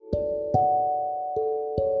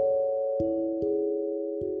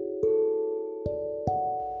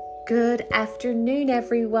Good afternoon,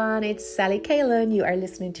 everyone. It's Sally Kalen. You are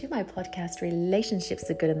listening to my podcast, Relationships,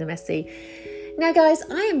 the Good and the Messy. Now, guys,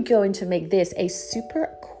 I am going to make this a super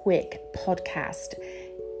quick podcast.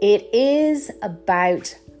 It is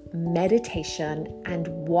about meditation and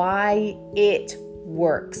why it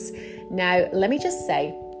works. Now, let me just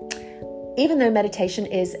say, even though meditation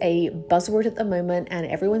is a buzzword at the moment and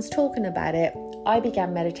everyone's talking about it, I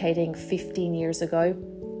began meditating 15 years ago.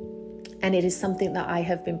 And it is something that I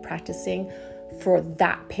have been practicing for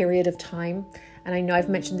that period of time. And I know I've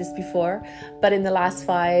mentioned this before, but in the last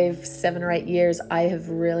 5, 7 or 8 years,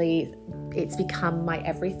 it's become my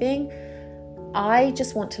everything. I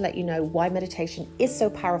just want to let you know why meditation is so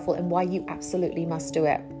powerful and why you absolutely must do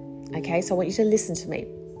it. Okay, so I want you to listen to me.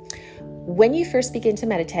 When you first begin to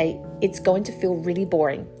meditate, it's going to feel really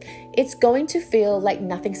boring. It's going to feel like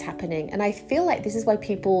nothing's happening. And I feel like this is why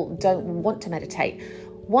people don't want to meditate.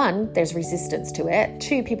 1, there's resistance to it.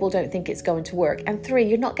 2, people don't think it's going to work. And 3,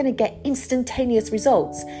 you're not going to get instantaneous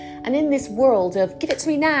results. And in this world of, give it to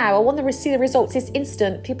me now, I want to see the results, it's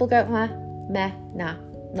instant, people go, nah, not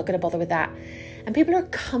going to bother with that. And people are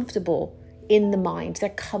comfortable in the mind. They're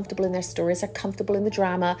comfortable in their stories. They're comfortable in the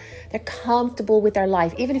drama. They're comfortable with their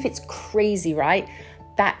life, even if it's crazy, right?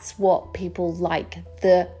 That's what people like,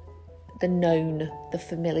 the known, the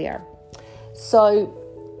familiar. So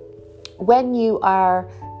when you are,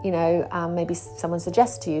 maybe someone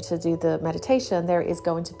suggests to you to do the meditation, there is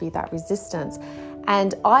going to be that resistance.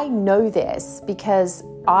 And I know this because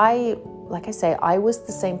I was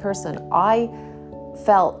the same person. I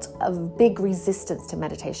felt a big resistance to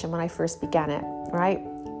meditation when I first began it, right?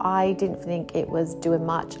 I didn't think it was doing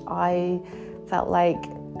much. I felt like,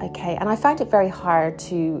 okay. And I found it very hard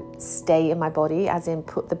to stay in my body, as in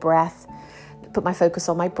put my focus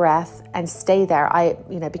on my breath and stay there.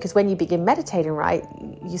 Because when you begin meditating, right,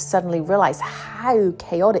 you suddenly realize how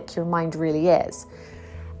chaotic your mind really is.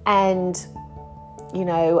 And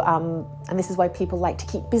this is why people like to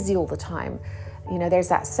keep busy all the time. There's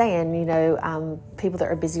that saying, people that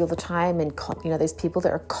are busy all the time and, there's people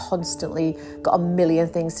that are constantly got a million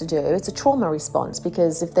things to do. It's a trauma response,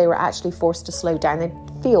 because if they were actually forced to slow down,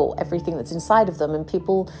 they'd feel everything that's inside of them, and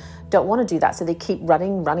people don't want to do that. So they keep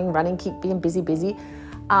running, keep being busy.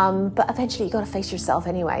 But eventually you got to face yourself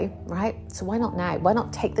anyway, right? So why not now? Why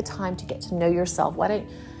not take the time to get to know yourself? Why don't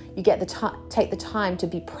you take the time to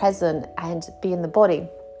be present and be in the body?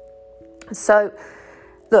 So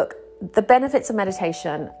look, the benefits of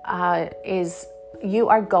meditation is you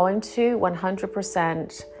are going to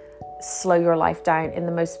 100% slow your life down in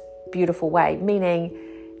the most beautiful way. Meaning,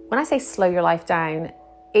 when I say slow your life down,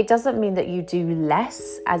 it doesn't mean that you do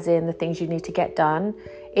less, as in the things you need to get done.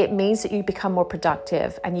 It means that you become more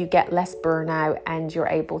productive and you get less burnout, and you're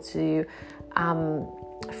able to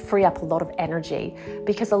free up a lot of energy,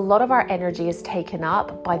 because a lot of our energy is taken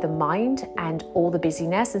up by the mind and all the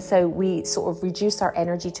busyness. And so we sort of reduce our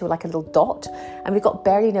energy to like a little dot, and we've got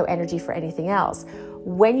barely no energy for anything else.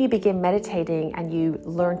 When you begin meditating and you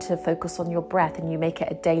learn to focus on your breath and you make it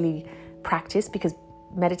a daily practice, because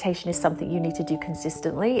meditation is something you need to do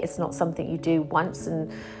consistently. It's not something you do once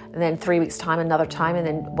and then 3 weeks time, another time, and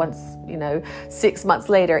then once, 6 months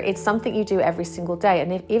later. It's something you do every single day.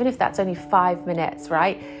 And even if that's only 5 minutes,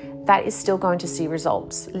 right, that is still going to see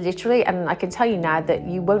results, literally. And I can tell you now that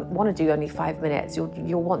you won't want to do only 5 minutes.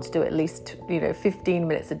 You'll want to do at least, 15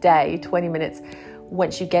 minutes a day, 20 minutes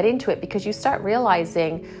once you get into it, because you start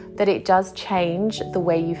realizing that it does change the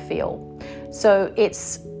way you feel. So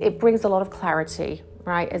it brings a lot of clarity,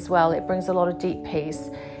 right, as well. It brings a lot of deep peace.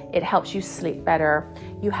 It helps you sleep better.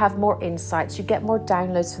 You have more insights. You get more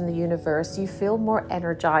downloads from the universe. You feel more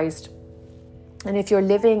energized. And if you're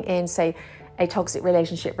living in, say, a toxic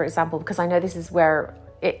relationship, for example, because I know this is where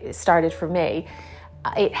it started for me,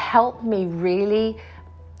 it helped me really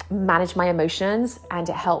manage my emotions, and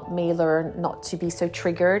it helped me learn not to be so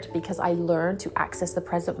triggered, because I learned to access the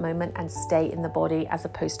present moment and stay in the body as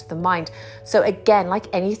opposed to the mind. So again, like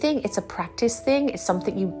anything, it's a practice thing. It's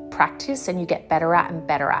something you practice and you get better at and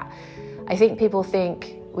better at. I think people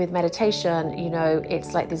think with meditation,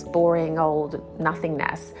 it's like this boring old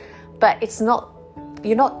nothingness, but it's not.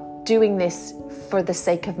 You're not doing this for the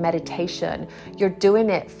sake of meditation. You're doing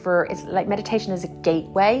it it's like meditation is a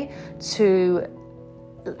gateway to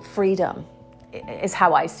freedom, is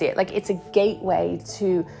how I see it. Like, it's a gateway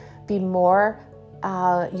to be more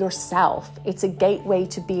yourself. It's a gateway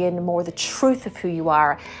to be in more the truth of who you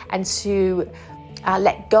are, and to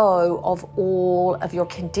let go of all of your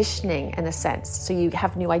conditioning, in a sense, so you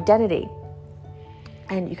have new identity.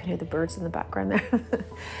 And you can hear the birds in the background there.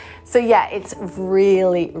 So yeah, it's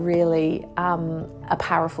really, really a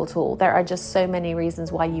powerful tool. There are just so many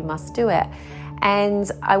reasons why you must do it.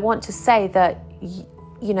 And I want to say that,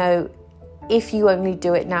 you know, if you only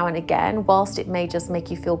do it now and again, whilst it may just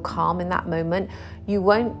make you feel calm in that moment, you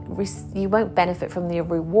won't benefit from the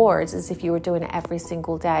rewards as if you were doing it every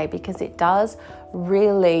single day, because it does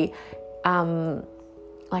really,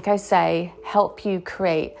 like I say, help you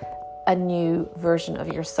create a new version of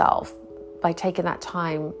yourself by taking that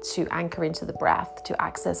time to anchor into the breath, to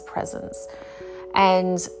access presence.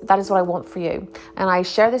 And that is what I want for you. And I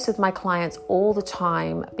share this with my clients all the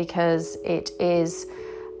time because it is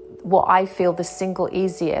what I feel the single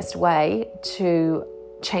easiest way to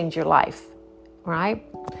change your life, right?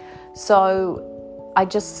 So I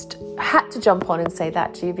just had to jump on and say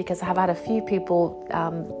that to you, because I have had a few people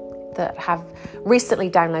that have recently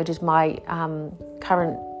downloaded my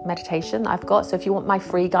current meditation that I've got. So if you want my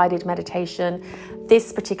free guided meditation,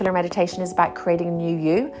 this particular meditation is about creating a new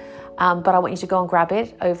you. But I want you to go and grab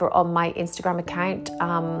it over on my Instagram account.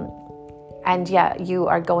 And yeah, you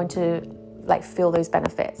are going to feel those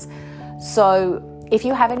benefits. So if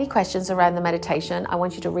you have any questions around the meditation, I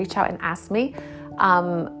want you to reach out and ask me.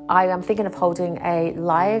 I am thinking of holding a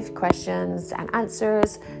live questions and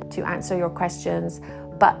answers to answer your questions.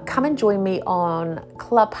 But come and join me on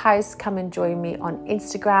Clubhouse, come and join me on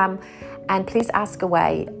Instagram, and please ask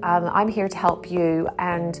away. I'm here to help you.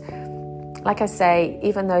 And like I say,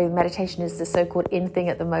 even though meditation is the so-called in thing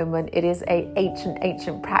at the moment, it is an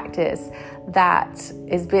ancient practice that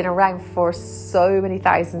has been around for so many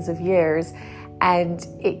thousands of years. And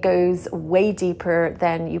it goes way deeper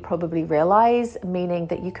than you probably realize, meaning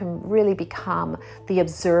that you can really become the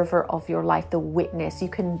observer of your life, the witness. You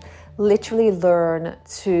can literally learn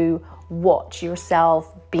to watch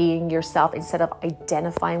yourself being yourself instead of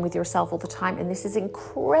identifying with yourself all the time. And this is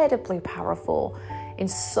incredibly powerful in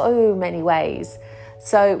so many ways.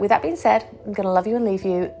 So with that being said, I'm going to love you and leave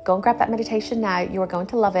you. Go and grab that meditation now. You are going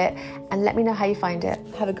to love it. And let me know how you find it.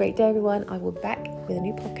 Have a great day, everyone. I will be back with a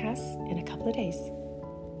new podcast in a couple of days.